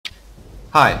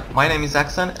Hi, my name is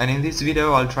Exile, and in this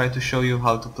video I'll try to show you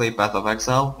how to play Path of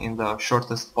Exile in the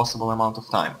shortest possible amount of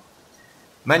time.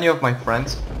 Many of my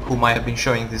friends, whom I have been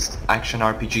showing this action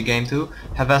RPG game to,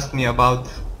 have asked me about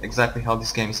exactly how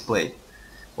this game is played.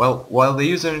 Well, while the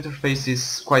user interface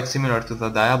is quite similar to the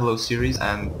Diablo series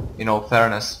and, in all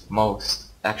fairness, most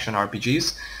action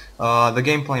RPGs, the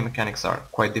gameplay mechanics are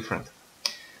quite different.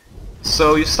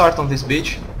 So you start on this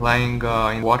beach, lying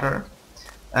in water,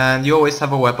 and you always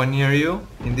have a weapon near you.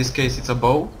 In this case it's a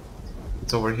bow.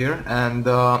 It's over here, and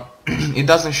it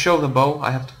doesn't show the bow.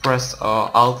 I have to press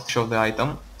Alt to show the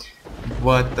item,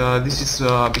 but this is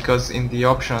because in the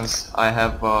options I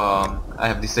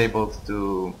have disabled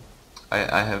to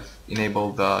I have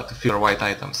enabled to filter white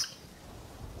items.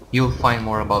 You'll find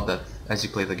more about that as you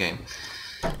play the game.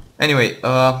 Anyway,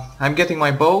 I'm getting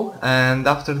my bow, and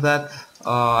after that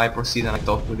I proceed and I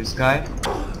talk to this guy,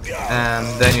 and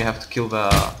then you have to kill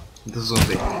the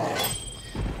zombie.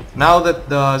 Now that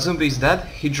the zombie is dead,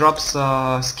 he drops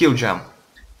a skill gem.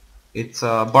 It's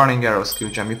a burning arrow skill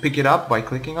gem. You pick it up by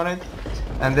clicking on it,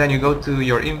 and then you go to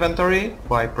your inventory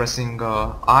by pressing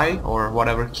I or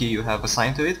whatever key you have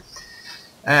assigned to it.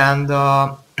 And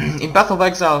in Path of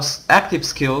Exile's active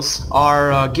skills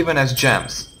are given as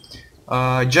gems.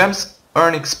 Gems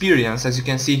earn experience. As you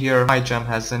can see here, my gem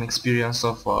has an experience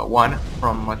of 1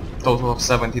 from a total of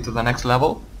 70 to the next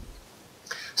level.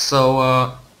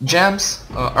 So gems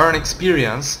earn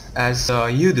experience as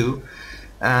you do,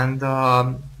 and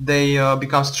they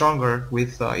become stronger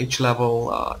with each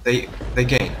level they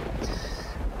gain.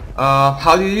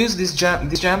 How do you use these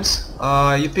gems?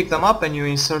 You pick them up and you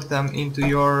insert them into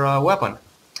your weapon.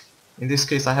 In this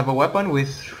case I have a weapon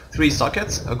with 3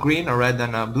 sockets, a green, a red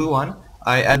and a blue one.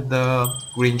 I add the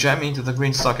green gem into the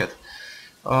green socket.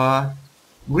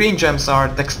 Green gems are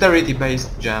dexterity based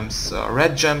gems,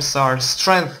 red gems are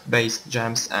strength based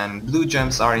gems, and blue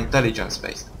gems are intelligence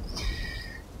based.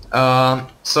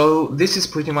 So this is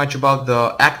pretty much about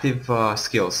the active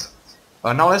skills.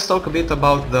 Now let's talk a bit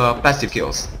about the passive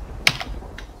skills.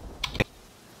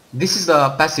 This is the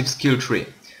passive skill tree.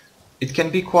 It can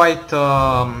be quite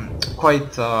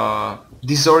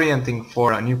disorienting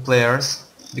for new players,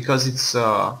 because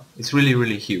it's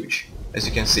really huge, as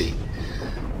you can see.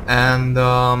 And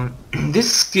this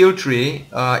skill tree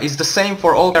is the same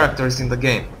for all characters in the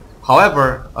game.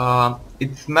 However,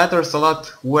 it matters a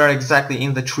lot where exactly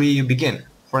in the tree you begin.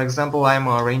 For example, I'm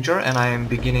a ranger and I am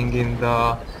beginning in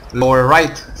the lower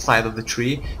right side of the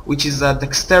tree, which is a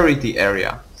dexterity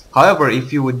area. However,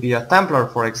 if you would be a Templar,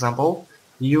 for example,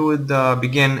 you would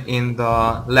begin in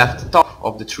the left top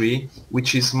of the tree,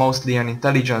 which is mostly an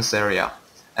intelligence area.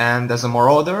 And as a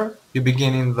Marauder, you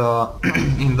begin in the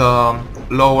in the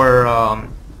lower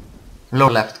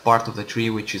left part of the tree,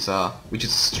 which is a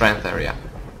strength area.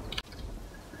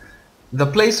 The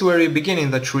place where you begin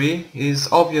in the tree is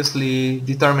obviously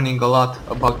determining a lot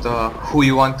about who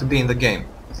you want to be in the game.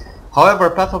 However,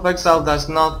 Path of Exile does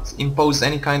not impose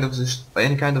any kind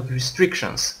of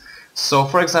restrictions. So,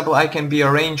 for example, I can be a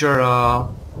ranger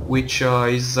which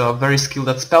is very skilled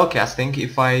at spellcasting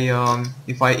if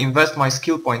I invest my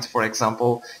skill points, for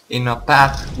example, in a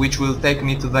path which will take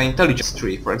me to the intelligence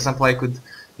tree. For example, I could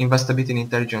invest a bit in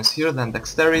intelligence here, then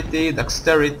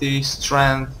dexterity,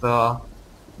 strength,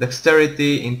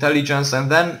 dexterity, intelligence, and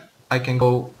then I can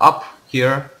go up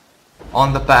here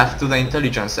on the path to the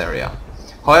intelligence area.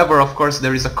 However, of course,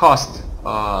 there is a cost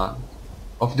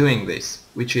of doing this,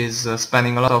 which is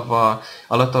spending a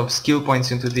lot of skill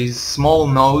points into these small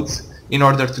nodes in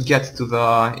order to get to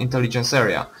the intelligence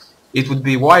area. It would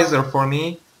be wiser for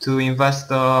me to invest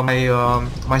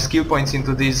my skill points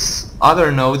into these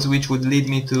other nodes, which would lead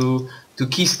me to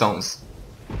keystones.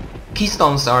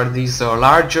 Keystones are these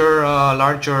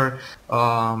larger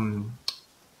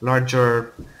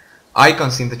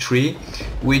icons in the tree,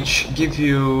 which give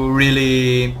you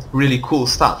really cool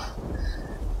stuff.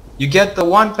 You get the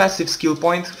 1 passive skill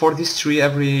point for this tree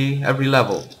every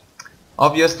level.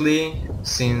 Obviously,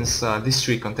 since this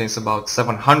tree contains about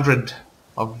 700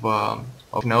 of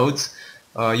nodes,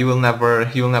 you'll never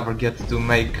get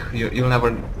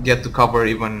to cover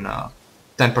even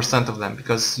 10% of them,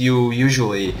 because you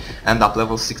usually end up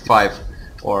level 65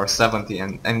 or 70,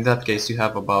 and in that case you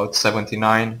have about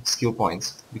 79 skill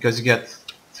points, because you get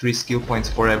 3 skill points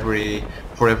for every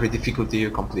difficulty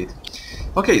you complete.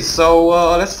 Okay, so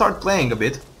let's start playing a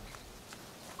bit.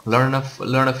 Learn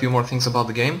a few more things about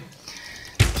the game.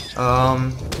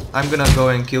 I'm gonna go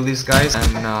and kill these guys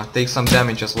and take some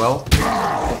damage as well,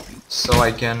 so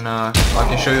I can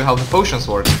show you how the potions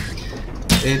work.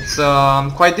 It's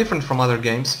quite different from other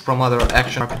games, from other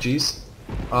action RPGs.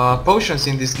 Potions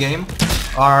in this game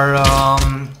are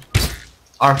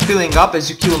are filling up as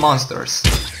you kill monsters.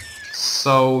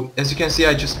 So as you can see,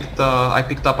 I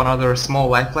picked up another small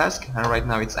life flask, and right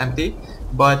now it's empty.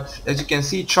 But as you can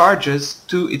see,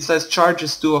 it says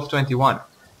charges 2 of 21.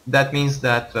 That means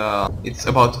that it's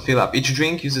about to fill up. Each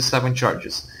drink uses 7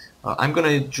 charges. I'm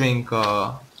gonna drink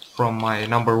from my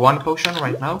number 1 potion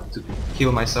right now to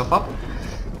heal myself up.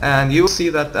 And you'll see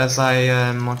that as I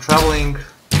am traveling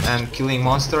and killing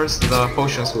monsters, the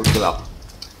potions will fill up.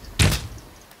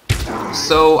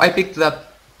 So I picked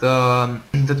up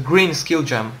the green skill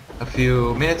gem a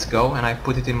few minutes ago, and I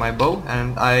put it in my bow,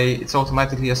 and it's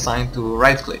automatically assigned to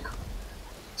right click.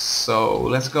 So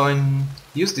let's go and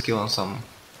use the skill on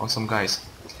some guys.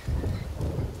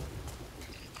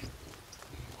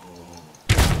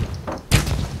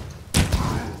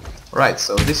 Right,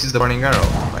 so this is the burning arrow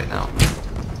right now.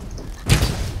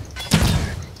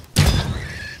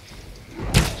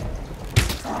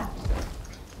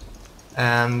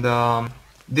 And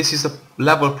this is a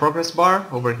level progress bar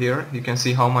over here. You can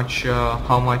see how much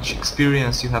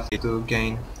experience you have to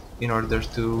gain in order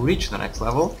to reach the next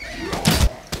level.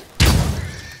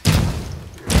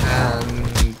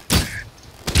 And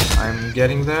I'm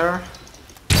getting there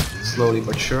slowly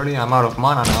but surely. I'm out of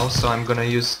mana now, so I'm gonna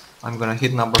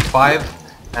hit number 5,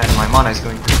 and my mana is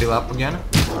going to fill up again.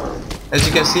 As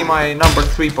you can see, my number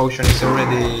 3 potion is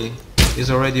already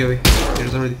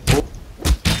full.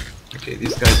 Okay,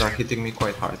 these guys are hitting me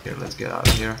quite hard here. Let's get out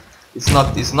of here. It's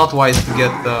not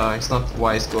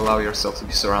wise to allow yourself to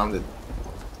be surrounded,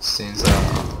 since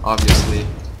obviously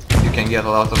you can get a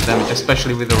lot of damage,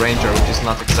 especially with the ranger, which is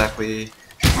not exactly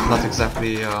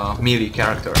melee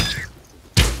character.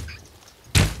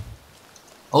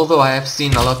 Although I have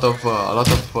seen a lot of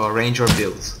ranger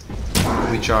builds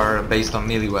which are based on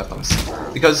melee weapons,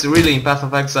 because really in Path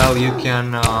of Exile you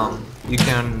can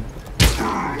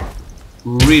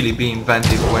really be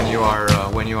inventive when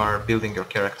you are building your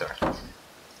character.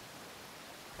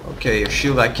 Okay, a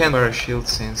shield. I can't wear a shield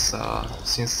since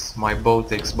my bow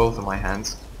takes both of my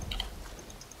hands.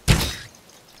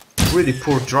 Really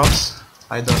poor drops.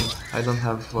 I don't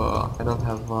have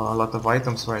a lot of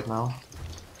items right now.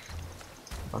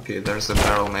 Okay, there's a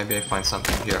barrel. Maybe I find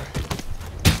something here.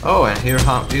 Oh, and here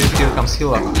comes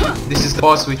heal up. This is the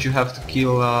boss which you have to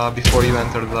kill before you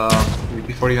enter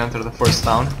the first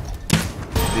town.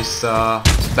 This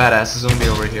badass zombie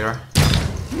over here.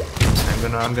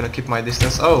 I'm gonna keep my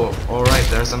distance. Oh, all right.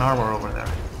 There's an armor over there.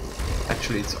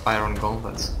 Actually, it's iron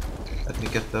gauntlets. Let me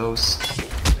get those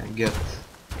and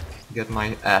get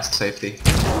my ass to safety.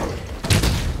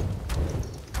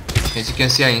 As you can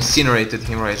see, I incinerated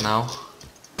him right now.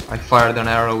 I fired an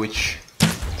arrow which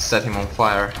set him on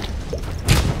fire.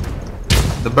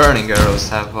 The burning arrows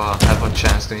have a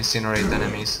chance to incinerate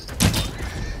enemies.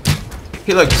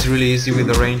 Heal is really easy with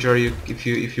the ranger. If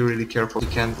you're really careful, he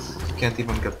can't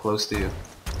even get close to you.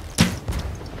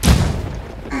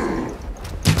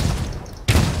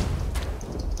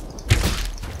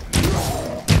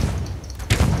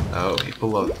 Oh, he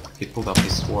pulled up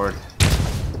his sword.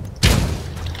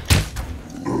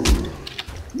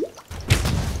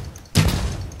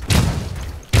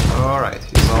 Alright,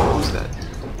 he's almost dead.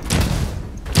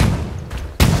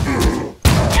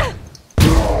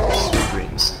 Sweet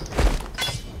dreams.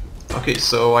 Okay,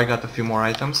 so I got a few more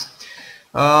items.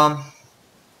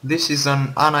 This is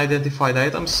an unidentified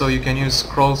item, so you can use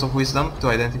Scrolls of Wisdom to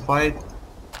identify it.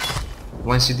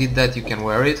 Once you did that, you can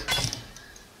wear it.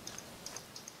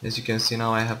 As you can see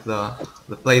now, I have the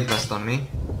plate vest on me.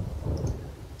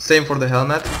 Same for the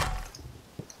helmet.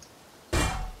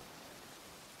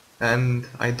 And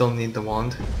I don't need the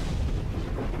wand.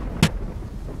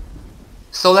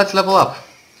 So let's level up.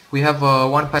 We have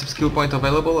one passive skill point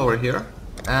available over here,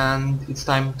 and it's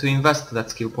time to invest that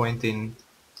skill point in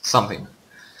something.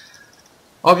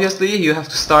 Obviously you have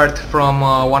to start from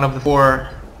one of the 4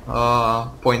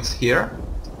 points here,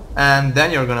 and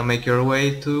then you're gonna make your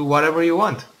way to whatever you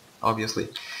want, obviously.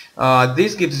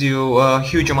 This gives you a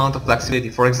huge amount of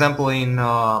flexibility. For example, in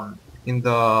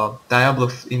Diablo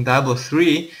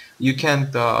 3, you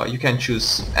can't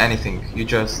choose anything. You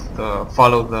just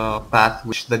follow the path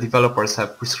which the developers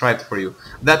have prescribed for you.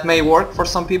 That may work for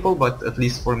some people, but at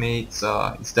least for me,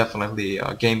 it's definitely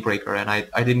a game breaker. And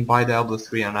I didn't buy Diablo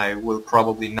 3, and I will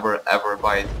probably never ever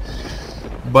buy it.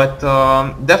 But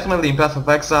definitely in Path of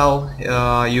Exile,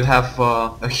 you have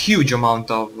a huge amount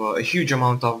of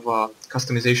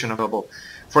customization available.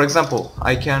 For example,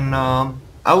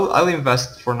 I'll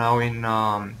invest for now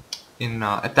in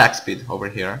attack speed over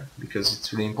here, because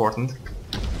it's really important.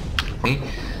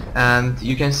 and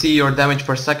you can see your damage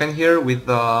per second here with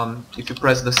if you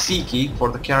press the C key for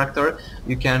the character,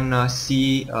 you can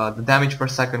see the damage per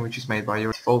second which is made by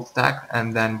your default attack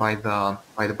and then by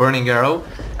the burning arrow.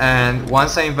 And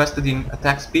once I invested in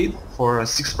attack speed for a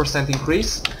 6%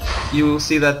 increase, you will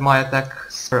see that my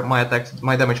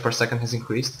damage per second has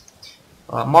increased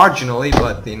marginally,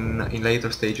 but in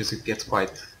later stages it gets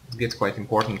quite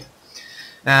important.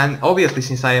 And obviously,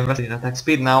 since I invested in attack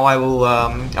speed, now I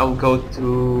will go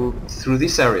through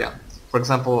this area. For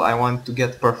example, I want to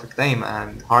get perfect aim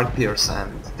and hard pierce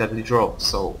and deadly draw,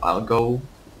 so I'll go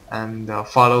and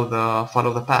follow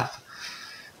the path.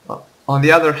 On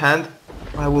the other hand,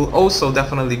 I will also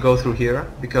definitely go through here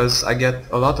because I get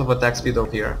a lot of attack speed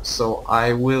over here, so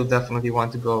I will definitely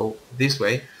want to go this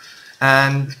way.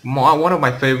 And one of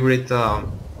my favorite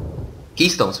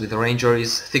keystones with the ranger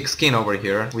is thick skin over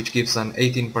here, which gives an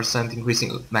 18% increase in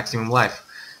maximum life.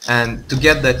 And to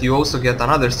get that, you also get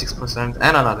another 6% and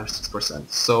another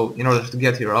 6%. So in order to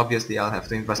get here, obviously I'll have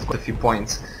to invest quite a few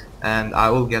points, and I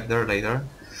will get there later.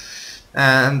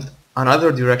 And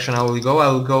another direction I will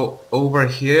go over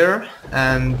here,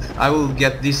 and I will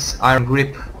get this iron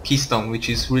grip keystone, which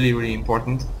is really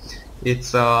important.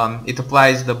 It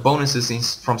applies the bonuses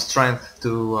from strength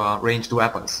to ranged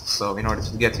weapons. So in order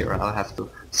to get here, I'll have to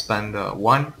spend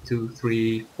 1, 2,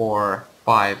 3, 4,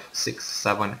 5, 6,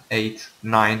 7, 8,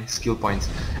 9 skill points.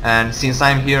 And since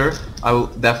I'm here, I will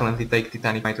definitely take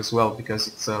Titanic Might as well, because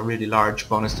it's a really large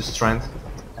bonus to strength,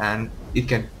 and it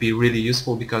can be really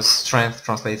useful because strength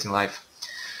translates in life.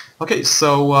 Okay,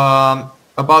 so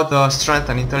about the strength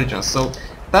and intelligence. So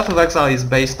Path of Exile is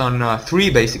based on 3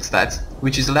 basic stats,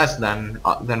 which is less than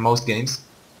most games.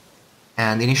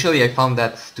 And initially I found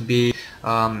that to be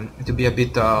a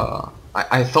bit.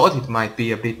 I thought it might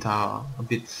be a bit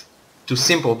too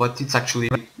simple, but it's actually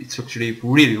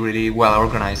really well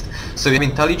organized. So you have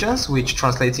intelligence, which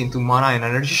translates into mana and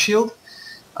energy shield.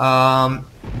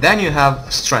 Then you have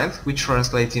strength, which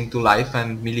translates into life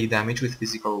and melee damage with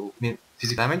physical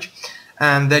damage.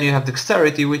 And then you have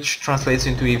dexterity, which translates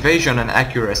into evasion and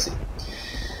accuracy.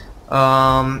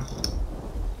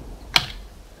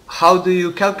 How do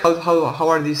you calculate? How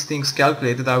are these things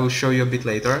calculated? I will show you a bit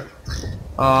later.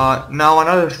 Now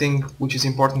another thing which is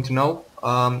important to know.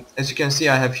 As you can see,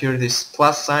 I have here this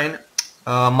plus sign.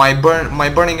 My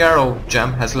burning arrow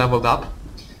gem has leveled up,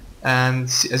 and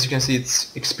as you can see,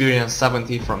 it's experience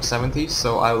 70 from 70.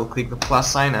 So I will click the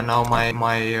plus sign, and now my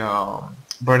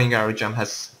burning arrow gem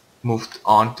has moved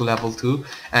on to level 2,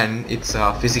 and its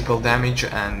physical damage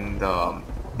and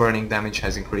burning damage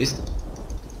has increased.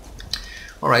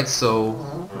 Alright, so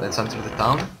let's enter the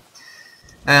town.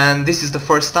 And this is the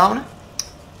first town,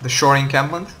 the shore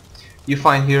encampment. You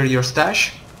find here your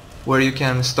stash, where you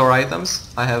can store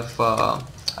items. I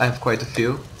have quite a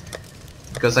few,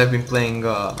 because I've been playing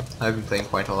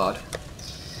quite a lot.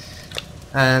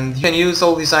 And you can use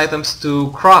all these items to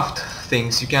craft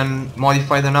things. You can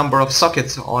modify the number of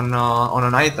sockets on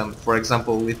an item. For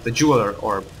example, with the jeweler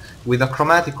orb. With a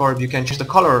chromatic orb, you can change the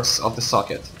colors of the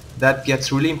socket. That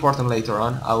gets really important later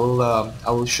on. I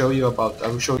will show you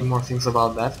more things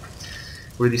about that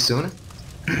really soon.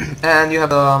 And you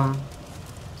have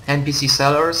NPC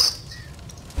sellers,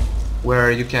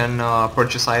 where you can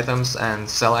purchase items and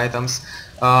sell items.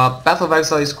 Path of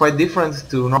Exile is quite different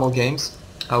to normal games.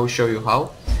 I will show you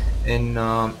how in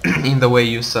the way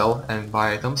you sell and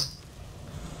buy items.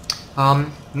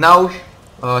 Now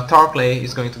Tarkley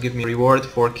is going to give me a reward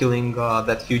for killing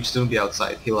that huge zombie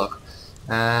outside, Hillock.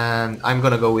 And I'm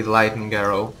gonna go with Lightning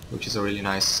Arrow, which is a really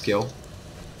nice skill.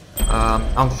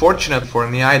 Unfortunately for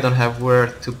me, I don't have where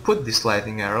to put this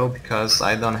Lightning Arrow because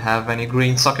I don't have any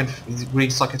green socket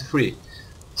free.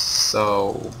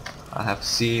 So I have to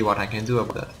see what I can do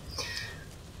about that.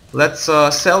 Let's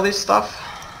sell this stuff.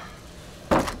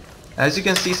 As you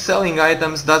can see, selling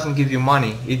items doesn't give you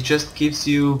money, it just gives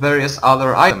you various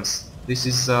other items. This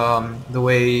is the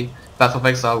way Path of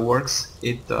Exile works.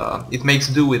 It makes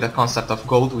do with the concept of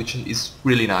gold, which is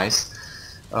really nice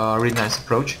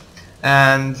approach.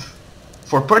 And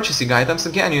for purchasing items,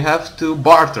 again, you have to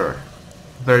barter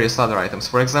various other items.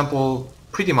 For example,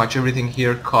 pretty much everything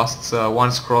here costs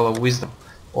 1 scroll of wisdom,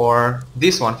 or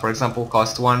this one, for example,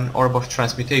 costs 1 orb of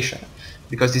transmutation,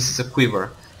 because this is a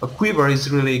quiver. A quiver is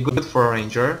really good for a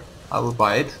ranger. I will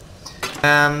buy it.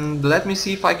 And let me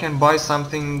see if I can buy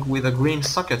something with a green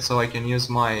socket so I can use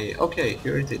my... Okay,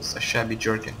 here it is, a shabby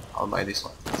jerkin. I'll buy this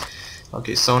one.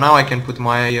 Okay, so now I can put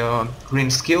my green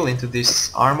skill into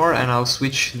this armor, and I'll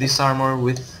switch this armor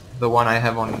with the one I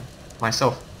have on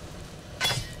myself.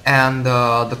 And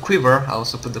the quiver, I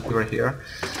also put the quiver here.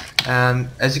 And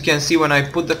as you can see, when I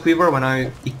put the quiver, when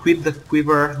I equip the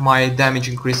quiver, my damage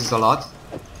increases a lot,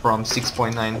 from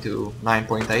 6.9 to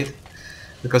 9.8,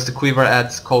 because the quiver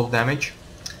adds cold damage.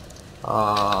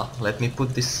 Let me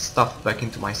put this stuff back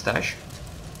into my stash.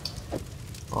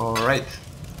 Alright.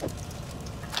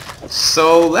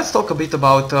 So let's talk a bit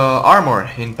about armor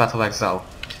in Path of Exile.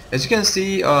 As you can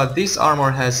see, this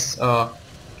armor has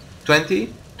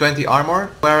 20 armor,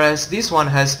 whereas this one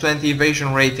has 20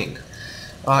 evasion rating.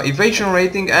 Evasion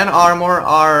rating and armor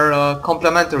are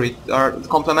complement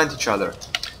each other.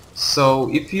 So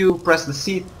if you press the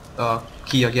C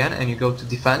key again and you go to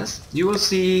defense, you will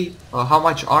see how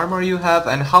much armor you have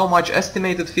and how much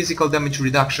estimated physical damage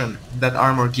reduction that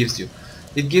armor gives you.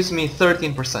 It gives me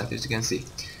 13%, as you can see.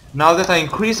 Now that I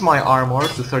increase my armor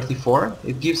to 34,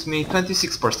 it gives me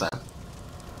 26%.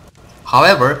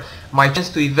 However, my chance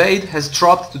to evade has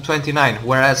dropped to 29,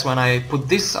 whereas when I put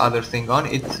this other thing on,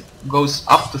 it goes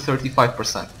up to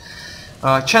 35%.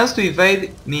 Chance to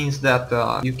evade means that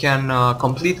you can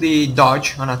completely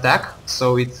dodge an attack,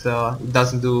 so it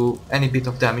doesn't do any bit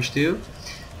of damage to you.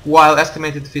 While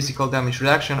estimated physical damage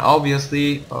reduction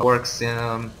obviously works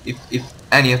if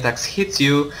any attacks hits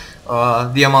you,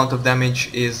 the amount of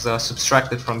damage is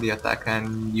subtracted from the attack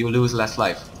and you lose less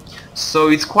life. So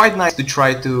it's quite nice to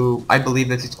try to, I believe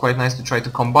that it's quite nice to try to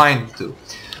combine the two.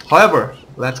 However,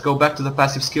 let's go back to the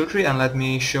passive skill tree and let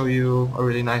me show you a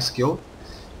really nice skill.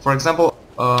 For example,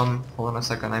 hold on a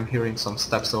second, I'm hearing some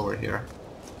steps over here.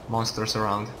 Monsters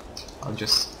around. I'll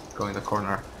just go in the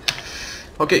corner.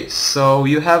 Okay, so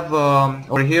you have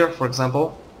over here, for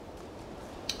example,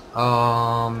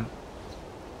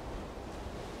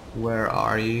 where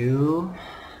are you?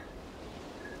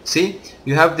 See,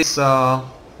 you have this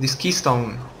this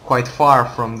keystone quite far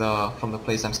from the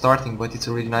place I'm starting, but it's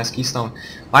a really nice keystone.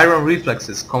 Iron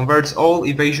Reflexes converts all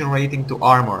evasion rating to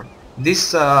armor.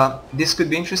 This could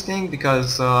be interesting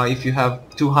because if you have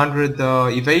 200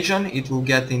 evasion, it will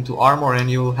get into armor and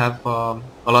you'll have a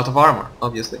lot of armor,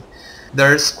 obviously.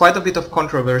 There's quite a bit of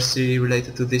controversy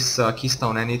related to this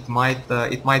keystone, and it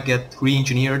might get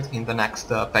re-engineered in the next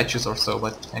patches or so.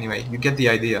 But anyway, you get the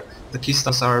idea. The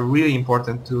keystones are really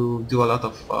important to do a lot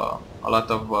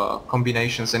of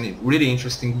combinations and really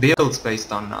interesting builds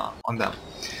based on them.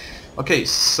 Okay,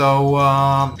 so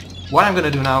what I'm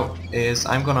gonna do now is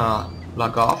I'm gonna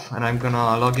log off and I'm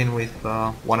gonna log in with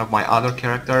one of my other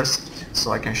characters,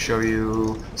 so I can show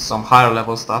you some higher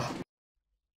level stuff.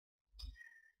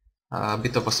 A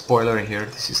bit of a spoiler in here,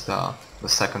 this is the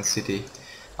second city.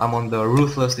 I'm on the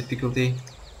Ruthless difficulty.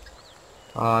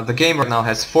 The game right now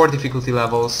has 4 difficulty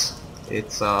levels.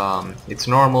 It's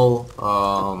normal,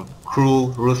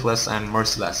 cruel, ruthless and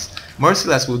merciless.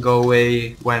 Merciless will go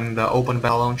away when the open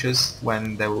battle launches,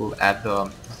 when they will add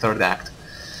the third act.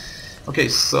 Okay,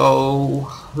 so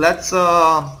let's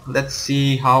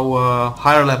see how a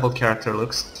higher level character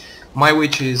looks. My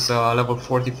witch is level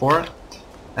 44.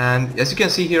 And as you can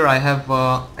see here, I have,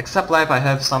 except life, I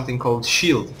have something called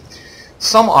shield.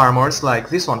 Some armors, like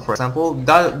this one for example,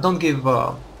 don't give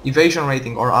evasion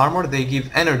rating or armor, they give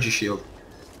energy shield.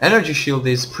 Energy shield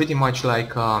is pretty much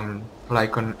like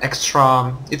an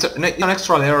extra, it's an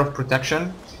extra layer of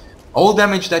protection. All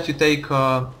damage that you take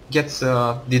gets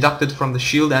deducted from the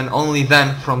shield and only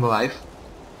then from the life.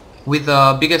 With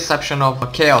the big exception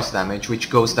of chaos damage, which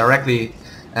goes directly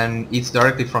and eats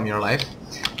directly from your life.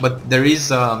 But there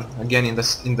is again in the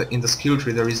skill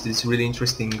tree there is this really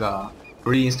interesting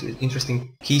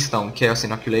keystone, Chaos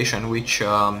Inoculation, which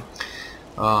as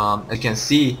you can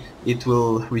see, it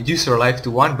will reduce your life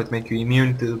to 1 but make you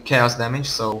immune to chaos damage.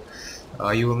 So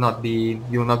you will not be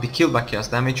killed by chaos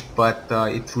damage, but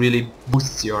it really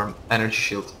boosts your energy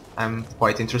shield. I'm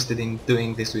quite interested in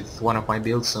doing this with one of my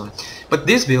builds soon. But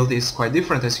this build is quite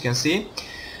different, as you can see.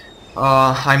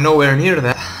 I'm nowhere near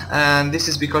that, and this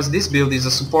is because this build is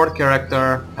a support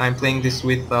character. I'm playing this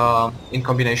with in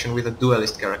combination with a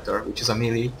duelist character, which is a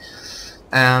melee,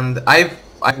 and I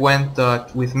went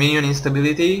with minion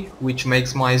instability, which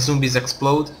makes my zombies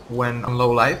explode when on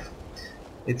low life.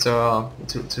 It's a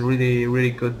really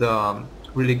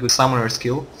good summoner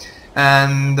skill,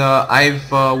 and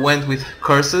I've went with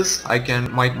curses.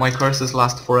 My curses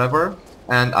last forever,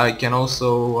 and I can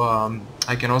also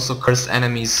curse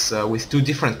enemies with 2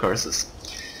 different curses.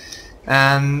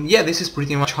 And yeah, this is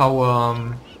pretty much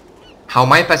how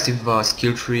my passive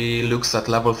skill tree looks at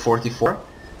level 44.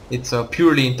 It's a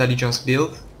purely intelligence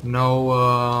build, no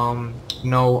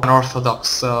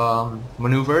unorthodox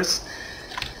maneuvers.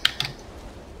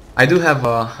 I do have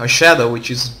a shadow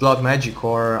which is blood magic,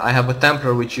 or I have a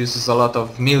Templar which uses a lot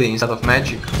of melee instead of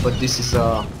magic, but this is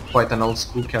quite an old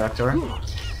school character.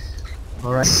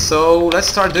 Alright, so let's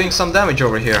start doing some damage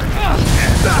over here.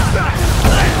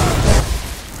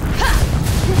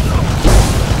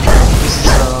 This is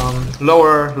a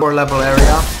lower level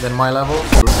area than my level,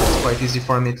 so it's quite easy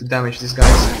for me to damage these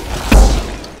guys.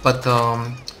 But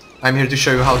I'm here to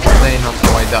show you how to play, not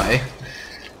how I die.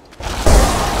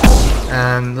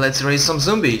 And let's raise some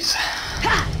zombies.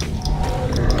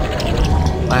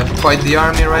 I have quite the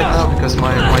army right now because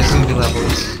my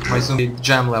zombie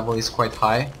jam level is quite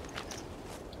high.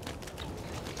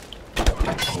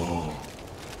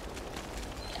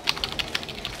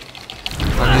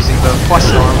 I'm using the fast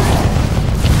storm.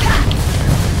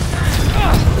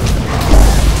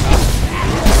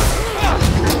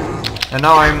 And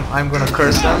now I'm gonna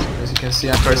curse them. As you can see,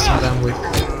 I'm cursing them with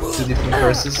 2 different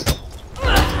curses.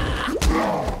 And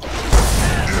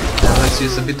let's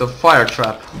use a bit of fire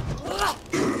trap.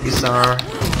 These are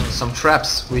some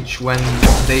traps which when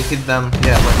they hit them,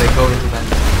 when they go into them,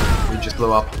 we just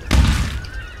blow up.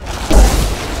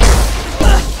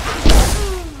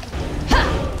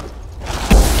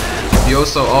 You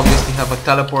also obviously have a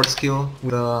teleport skill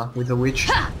with the witch,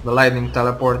 the lightning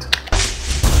teleport.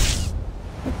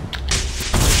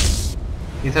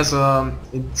 It has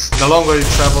it's the longer you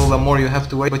travel, the more you have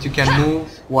to wait, but you can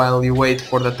move while you wait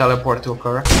for the teleport to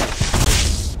occur.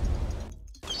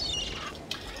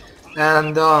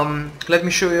 And let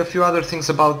me show you a few other things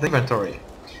about the inventory.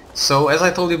 So as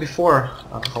I told you before,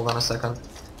 hold on a second.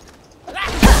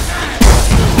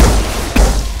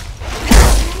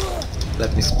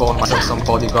 Let me spawn myself some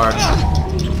bodyguards.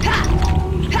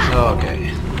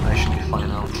 Okay, I should be fine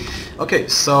now. Okay,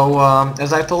 so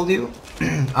as I told you,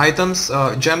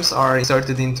 gems are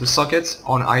inserted into sockets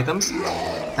on items,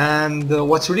 and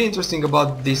what's really interesting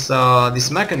about this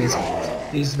this mechanism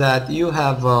is that you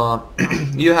have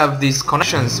you have these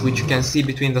connections which you can see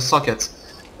between the sockets.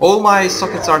 All my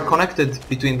sockets are connected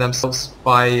between themselves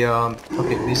by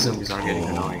okay, these zombies are getting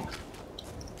annoying.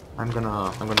 I'm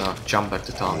gonna jump back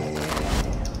to town.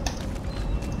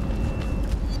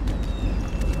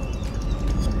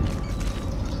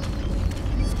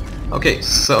 Okay,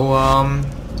 so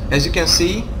as you can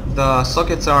see, the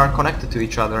sockets are connected to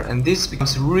each other, and this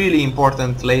becomes really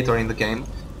important later in the game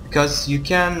because you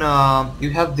can you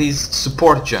have these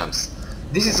support gems.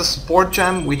 This is a support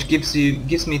gem which gives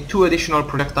me 2 additional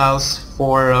projectiles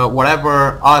for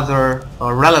whatever other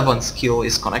relevant skill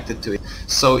is connected to it.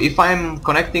 So if I'm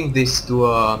connecting this to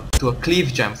a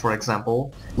cleave gem, for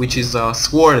example, which is a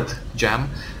sword gem,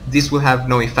 this will have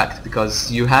no effect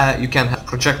because you can have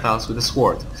projectiles with a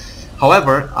sword.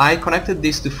 However, I connected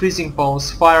this to freezing pulse,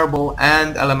 fireball,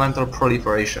 and elemental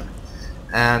proliferation.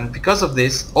 And because of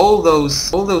this, all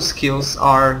those skills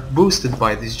are boosted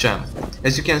by this gem.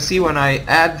 As you can see, when I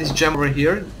add this gem over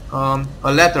here, a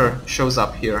letter shows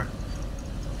up here,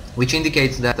 which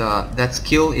indicates that that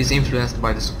skill is influenced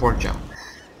by the support gem.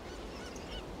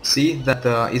 See that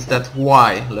is that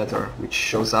Y letter which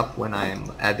shows up when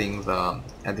I'm adding the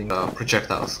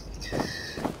projectiles.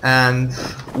 And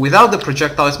without the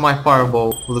projectiles, my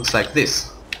fireball looks like this.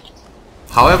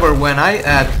 However, when I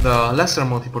add the lesser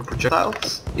multiple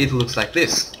projectiles, it looks like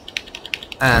this.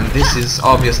 And this is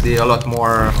obviously a lot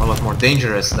more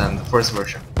dangerous than the first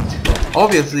version.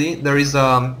 Obviously, there is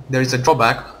a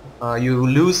drawback. You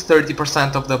lose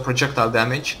 30% of the projectile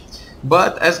damage,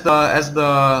 but as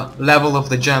the level of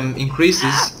the gem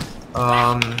increases,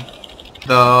 the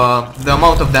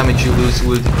amount of damage you lose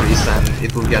will decrease and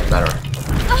it will get better.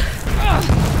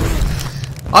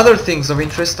 Other things of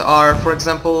interest are, for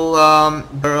example,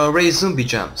 the raised zombie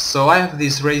gem. So I have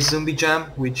this raised zombie gem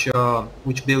which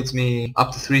builds me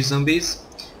up to 3 zombies,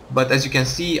 but as you can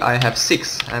see I have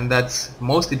 6, and that's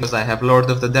mostly because I have Lord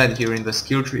of the Dead here in the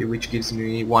skill tree, which gives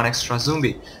me 1 extra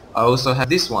zombie. I also have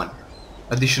this one,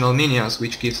 additional minions,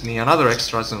 which gives me another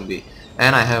extra zombie,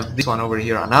 and I have this one over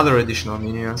here, another additional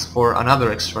minions for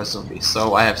another extra zombie.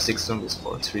 So I have 6 zombies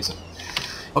for this reason.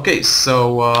 Okay,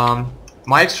 so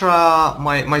my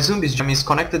zombies gem is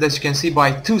connected, as you can see,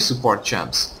 by 2 support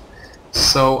gems.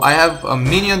 So I have a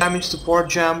minion damage support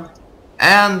gem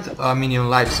and a minion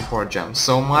life support gem.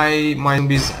 So my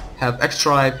zombies have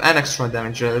extra life and extra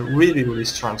damage. They're really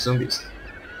strong zombies.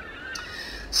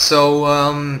 So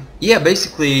yeah,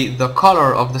 basically the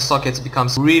color of the sockets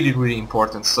becomes really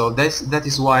important. So that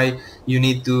is why you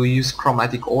need to use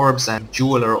chromatic orbs and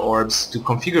jeweler orbs to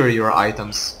configure your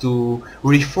items, to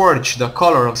reforge the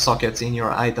color of sockets in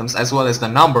your items as well as the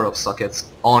number of sockets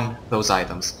on those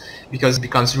items, because it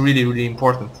becomes really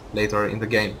important later in the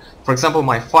game. For example,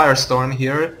 my firestorm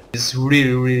here is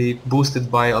really boosted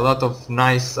by a lot of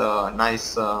nice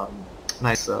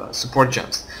support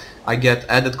gems. I get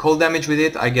added cold damage with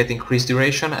it, I get increased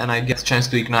duration, and I get chance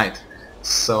to ignite.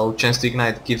 So chance to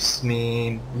ignite gives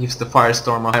the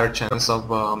firestorm a higher chance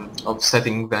of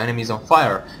setting the enemies on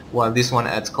fire, while this one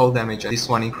adds cold damage, and this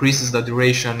one increases the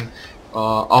duration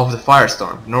of the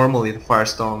firestorm. Normally the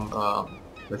firestorm,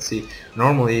 let's see,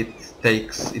 normally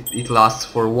it lasts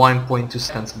for 1.2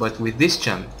 seconds, but with this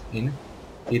gem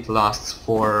it lasts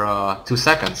for 2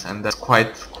 seconds, and that's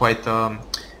quite a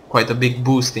big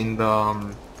boost in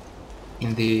the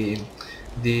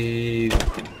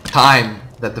time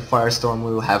that the firestorm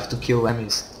will have to kill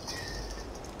enemies.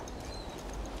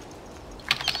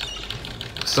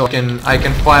 So I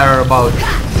can fire about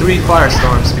 3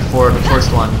 firestorms before the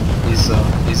first one is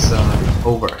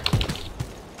over.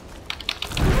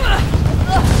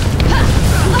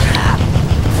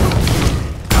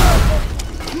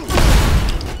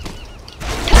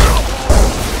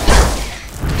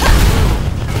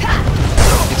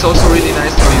 It's also really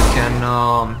nice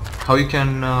how you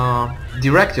can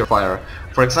direct your fire.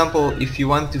 For example, if you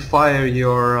want to fire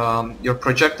your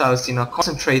projectiles in a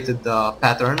concentrated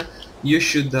pattern, you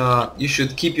should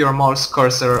keep your mouse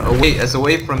cursor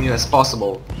away from you as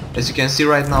possible. As you can see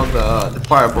right now, the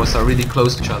fireballs are really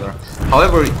close to each other.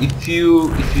 However, if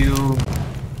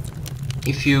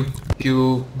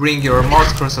you bring your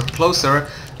mouse cursor closer,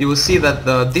 you will see that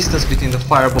the distance between the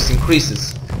fireballs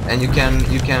increases, and you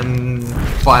can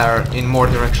fire in more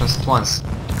directions at once.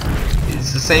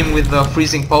 It's the same with the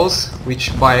freezing pulse,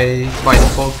 which by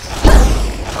default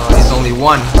is only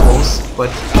 1 pulse, but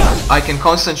I can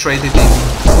concentrate it in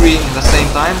 3 in the same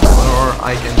time, or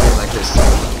I can do it like this.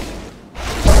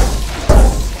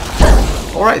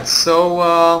 Alright, so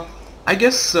I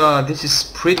guess this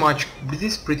pretty much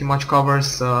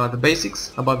covers the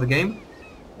basics about the game.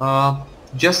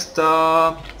 Just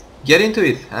get into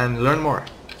it and learn more.